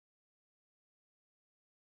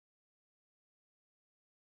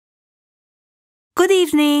Good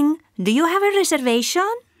evening. Do you have a reservation?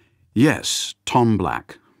 Yes, Tom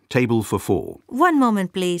Black. Table for 4. One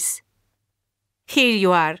moment, please. Here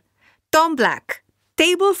you are. Tom Black.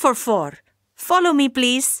 Table for 4. Follow me,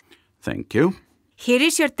 please. Thank you. Here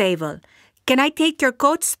is your table. Can I take your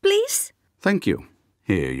coats, please? Thank you.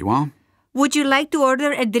 Here you are. Would you like to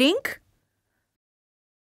order a drink?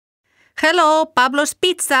 Hello, Pablo's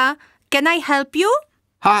Pizza. Can I help you?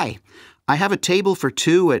 Hi. I have a table for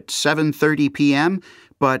 2 at 7:30 p.m.,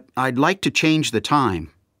 but I'd like to change the time.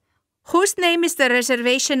 Whose name is the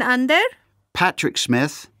reservation under? Patrick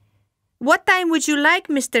Smith. What time would you like,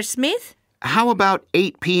 Mr. Smith? How about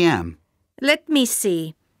 8 p.m.? Let me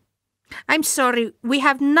see. I'm sorry, we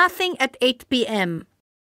have nothing at 8 p.m.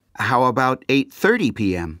 How about 8:30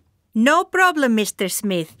 p.m.? No problem, Mr.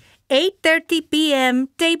 Smith. 8:30 p.m.,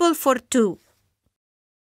 table for 2.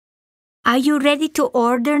 Are you ready to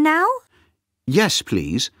order now? Yes,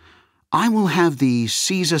 please. I will have the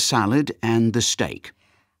Caesar salad and the steak.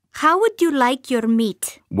 How would you like your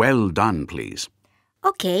meat? Well done, please.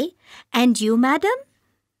 Okay. And you, madam?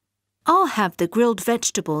 I'll have the grilled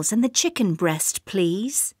vegetables and the chicken breast,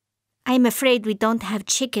 please. I'm afraid we don't have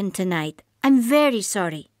chicken tonight. I'm very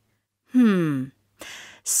sorry.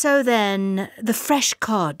 So then, the fresh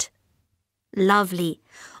cod. Lovely.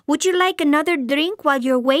 Would you like another drink while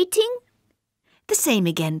you're waiting? The same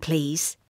again, please.